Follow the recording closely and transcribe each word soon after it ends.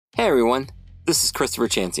Hey everyone, this is Christopher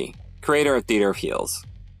Chansey, creator of Theater of Heels.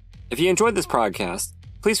 If you enjoyed this podcast,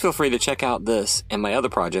 please feel free to check out this and my other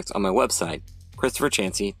projects on my website,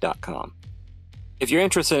 ChristopherChansey.com. If you're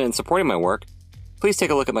interested in supporting my work, please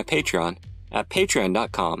take a look at my Patreon at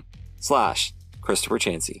patreon.com/Christopher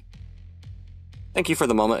Chansey. Thank you for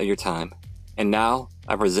the moment of your time, and now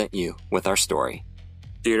I present you with our story.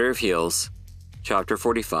 Theater of Heels, Chapter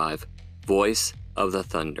 45, Voice of the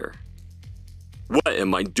Thunder. What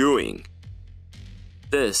am I doing?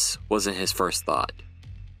 This wasn't his first thought.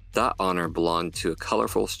 That honor belonged to a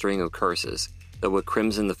colorful string of curses that would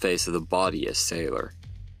crimson the face of the bawdiest sailor.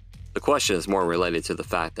 The question is more related to the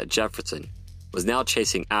fact that Jefferson was now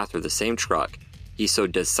chasing after the same truck he so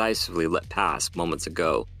decisively let pass moments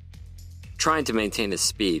ago. Trying to maintain his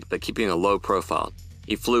speed but keeping a low profile,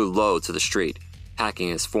 he flew low to the street, packing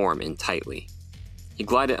his form in tightly. He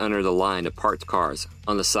glided under the line of parked cars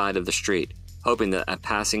on the side of the street, hoping that a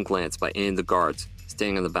passing glance by any of the guards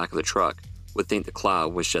staying on the back of the truck would think the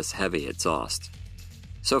cloud was just heavy exhaust.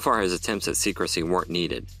 So far, his attempts at secrecy weren't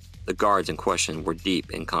needed. The guards in question were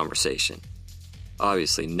deep in conversation.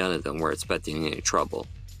 Obviously, none of them were expecting any trouble.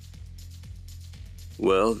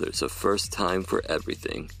 Well, there's a first time for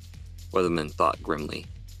everything, Weatherman thought grimly.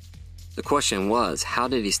 The question was, how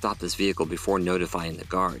did he stop this vehicle before notifying the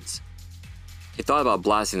guards? He thought about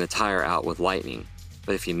blasting the tire out with lightning,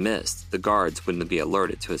 but if he missed, the guards wouldn't be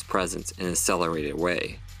alerted to his presence in an accelerated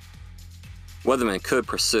way. Weatherman could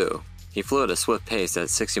pursue. He flew at a swift pace at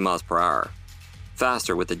 60 miles per hour,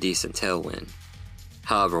 faster with a decent tailwind.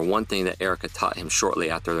 However, one thing that Erica taught him shortly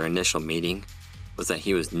after their initial meeting was that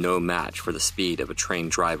he was no match for the speed of a trained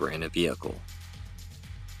driver in a vehicle.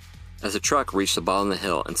 As the truck reached the bottom of the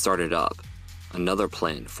hill and started up, another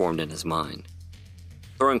plan formed in his mind.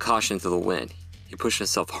 Throwing caution to the wind, he pushed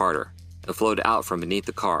himself harder and floated out from beneath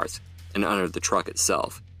the cars and under the truck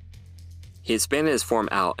itself. He expanded his form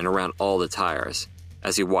out and around all the tires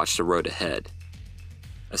as he watched the road ahead.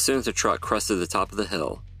 As soon as the truck crested the top of the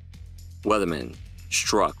hill, Weatherman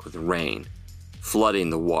struck with rain,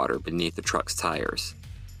 flooding the water beneath the truck's tires.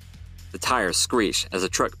 The tires screeched as the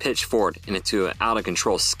truck pitched forward into an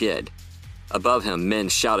out-of-control skid. Above him, men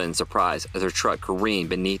shouted in surprise as their truck careened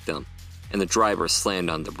beneath them and the driver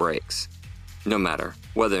slammed on the brakes. No matter,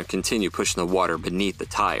 Weatherman continued pushing the water beneath the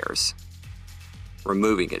tires,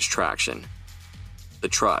 removing its traction. The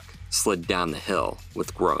truck slid down the hill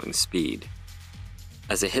with growing speed.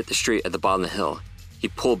 As it hit the street at the bottom of the hill, he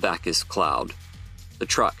pulled back his cloud. The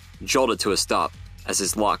truck jolted to a stop as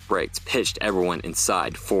his lock brakes pitched everyone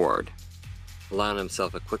inside forward. Allowing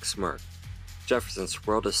himself a quick smirk, Jefferson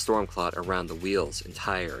swirled a storm cloud around the wheels and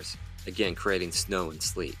tires, again creating snow and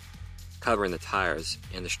sleet, covering the tires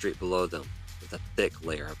and the street below them with a thick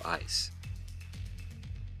layer of ice.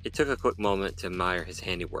 He took a quick moment to admire his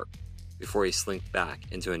handiwork before he slinked back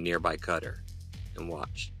into a nearby cutter and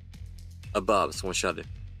watched. Above, someone shouted,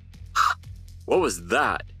 "What was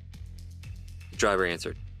that?" The driver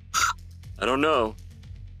answered, "I don't know.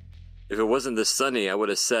 If it wasn't this sunny, I would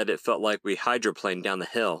have said it felt like we hydroplaned down the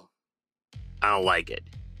hill." "I don't like it.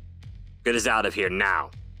 Get us out of here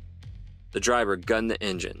now." The driver gunned the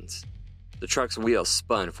engines. The truck's wheels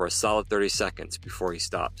spun for a solid 30 seconds before he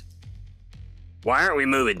stopped. "Why aren't we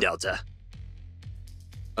moving, Delta?"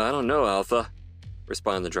 "I don't know, Alpha,"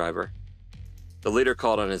 responded the driver. The leader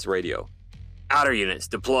called on his radio. "Outer units,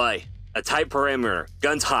 deploy. A tight perimeter.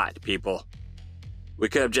 Guns hot, people. We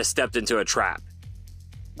could have just stepped into a trap."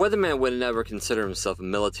 Weatherman would never consider himself a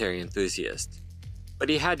military enthusiast, but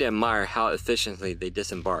he had to admire how efficiently they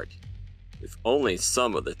disembarked. If only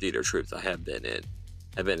some of the theater troops I have been in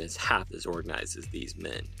had been as half as organized as these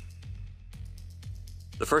men.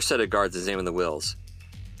 The first set of guards examined the wheels.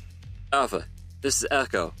 "Alpha, this is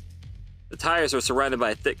Echo. The tires are surrounded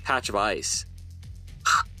by a thick patch of ice."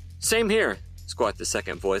 "Same here," squawked the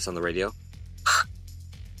second voice on the radio.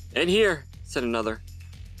 "And here," said another.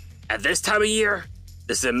 "At this time of year,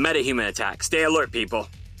 this is a metahuman attack. Stay alert, people."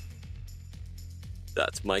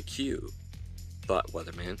 That's my cue, thought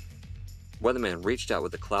Weatherman. Weatherman reached out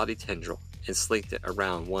with a cloudy tendril and slinked it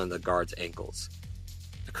around one of the guard's ankles.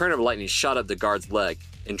 A current of lightning shot up the guard's leg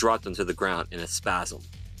and dropped him to the ground in a spasm.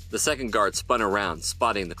 The second guard spun around,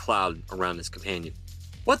 spotting the cloud around his companion.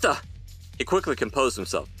 "What the?" He quickly composed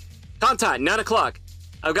himself. "Contact, 9 o'clock.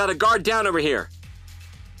 I've got a guard down over here."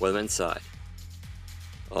 Weatherman sighed.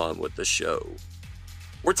 "On with the show."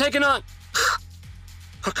 "We're taking on..."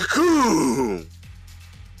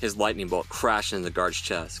 His lightning bolt crashed into the guard's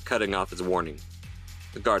chest, cutting off his warning.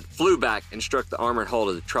 The guard flew back and struck the armored hull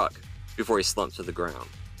of the truck before he slumped to the ground.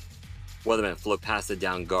 Weatherman flew past the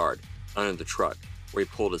downed guard under the truck, where he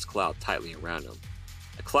pulled his cloud tightly around him.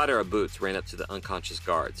 A clatter of boots ran up to the unconscious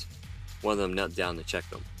guards. One of them knelt down to check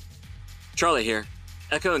them. Charlie here.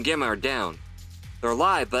 Echo and Gamma are down. They're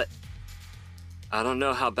alive, but I don't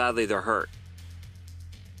know how badly they're hurt.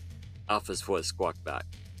 Alpha's voice squawked back.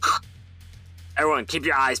 Everyone, keep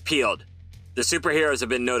your eyes peeled. The superheroes have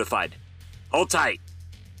been notified. Hold tight.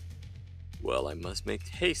 Well, I must make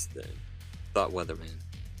haste then, thought Weatherman.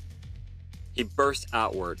 He burst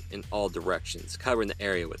outward in all directions, covering the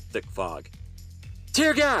area with thick fog.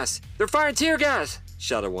 Tear gas! They're firing tear gas!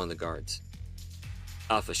 Shouted one of the guards.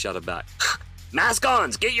 Alpha shouted back. Mask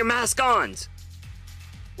ons! Get your mask ons!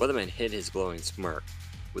 Weatherman hid his glowing smirk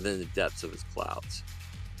within the depths of his clouds.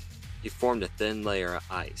 He formed a thin layer of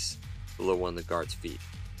ice below one of the guard's feet.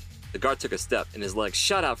 The guard took a step, and his legs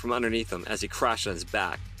shot out from underneath him as he crashed on his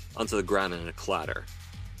back onto the ground in a clatter.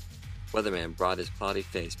 Weatherman brought his cloudy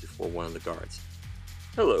face before one of the guards.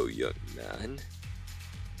 Hello, young man.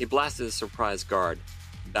 He blasted the surprised guard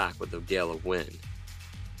back with a gale of wind.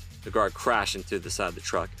 The guard crashed into the side of the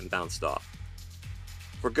truck and bounced off.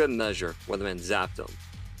 For good measure, Weatherman zapped him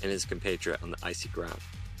and his compatriot on the icy ground.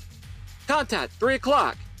 Contact! 3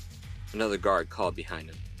 o'clock! Another guard called behind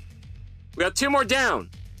him. We got 2 more down!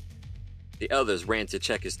 The others ran to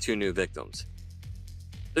check his 2 new victims.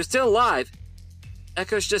 They're still alive.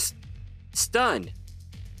 Echo's just stunned.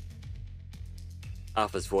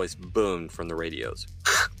 Alpha's voice boomed from the radios.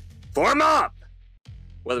 Form up!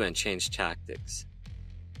 Weatherman changed tactics.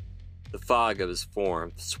 The fog of his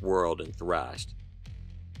form swirled and thrashed.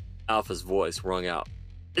 Alpha's voice rung out.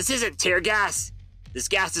 This isn't tear gas! This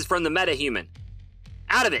gas is from the metahuman!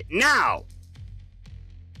 Out of it, now!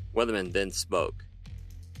 Weatherman then spoke,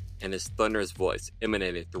 and his thunderous voice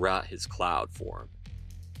emanated throughout his cloud form.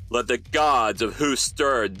 Let the gods of who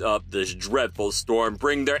stirred up this dreadful storm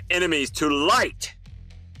bring their enemies to light!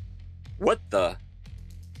 What the?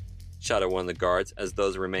 Shouted one of the guards as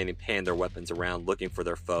those remaining panned their weapons around looking for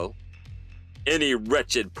their foe. Any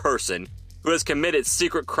wretched person who has committed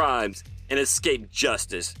secret crimes and escaped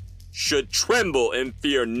justice should tremble in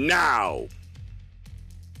fear now!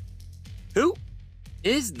 Who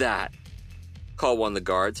is that? Called one of the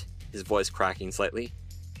guards, his voice cracking slightly.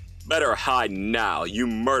 Better hide now, you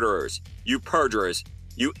murderers, you perjurers,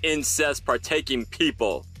 you incest-partaking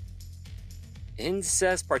people.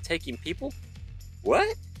 Incest-partaking people?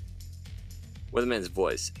 What? Weatherman's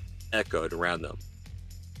voice echoed around them.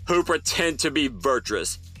 Who pretend to be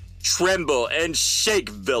virtuous, tremble and shake,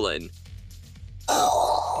 villain!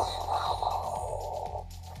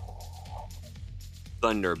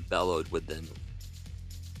 Thunder bellowed within them.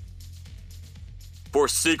 For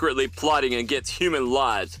secretly plotting against human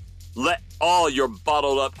lives, let all your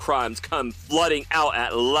bottled-up crimes come flooding out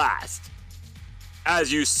at last.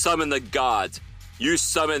 As you summon the gods, you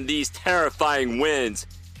summon these terrifying winds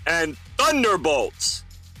and thunderbolts!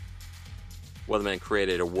 Weatherman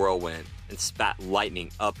created a whirlwind and spat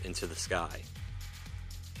lightning up into the sky.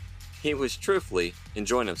 He was truthfully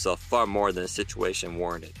enjoying himself far more than the situation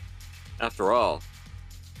warranted. After all,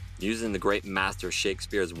 using the great master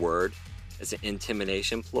Shakespeare's word as an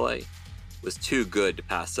intimidation ploy was too good to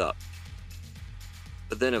pass up.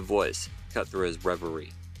 But then a voice cut through his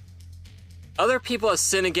reverie. Other people have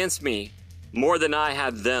sinned against me more than I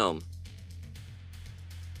have them.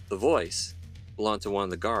 The voice belonged to one of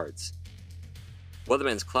the guards.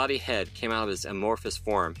 Weatherman's cloudy head came out of his amorphous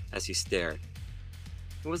form as he stared.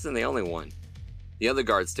 He wasn't the only one. The other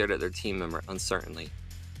guards stared at their team member uncertainly.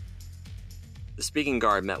 The speaking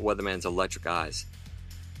guard met Weatherman's electric eyes.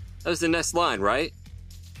 That was the next line, right?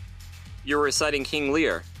 You were reciting King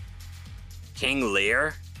Lear. King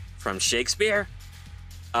Lear? From Shakespeare?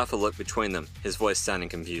 Alpha looked between them, his voice sounding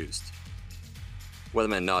confused.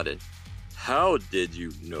 Weatherman nodded. How did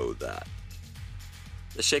you know that?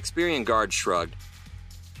 The Shakespearean guard shrugged.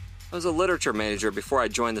 I was a literature major before I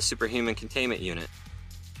joined the Superhuman Containment Unit.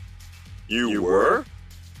 You were?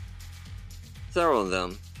 Several of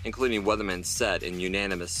them, including Weatherman, said in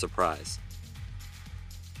unanimous surprise.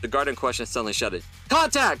 The guard in question suddenly shouted,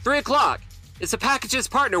 Contact! 3 o'clock! It's the package's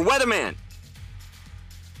partner, Weatherman!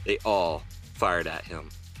 They all fired at him.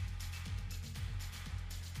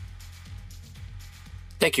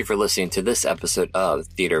 Thank you for listening to this episode of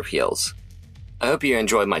Theater of Heels. I hope you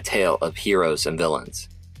enjoyed my tale of heroes and villains.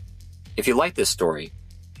 If you like this story,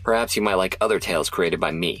 perhaps you might like other tales created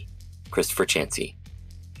by me, Christopher Chansey.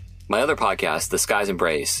 My other podcast, The Sky's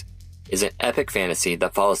Embrace, is an epic fantasy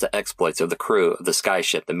that follows the exploits of the crew of the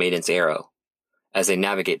skyship The Maiden's Arrow as they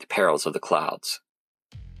navigate the perils of the clouds.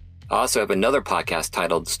 I also have another podcast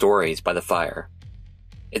titled Stories by the Fire.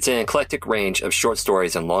 It's an eclectic range of short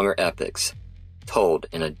stories and longer epics told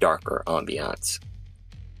in a darker ambiance.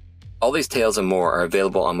 All these tales and more are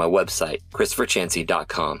available on my website,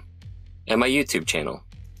 ChristopherChansey.com, and my YouTube channel.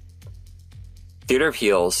 Theater of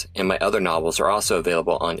Heels and my other novels are also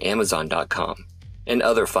available on Amazon.com and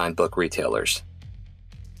other fine book retailers.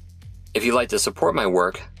 If you'd like to support my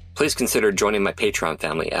work, please consider joining my Patreon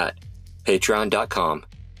family at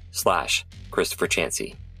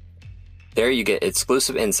patreon.com/ChristopherChansey. There you get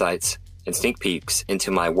exclusive insights and sneak peeks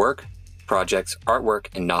into my work, projects, artwork,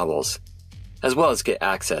 and novels, as well as get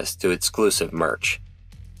access to exclusive merch.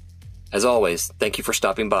 As always, thank you for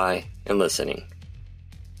stopping by and listening.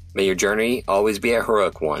 May your journey always be a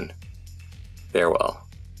heroic one. Farewell.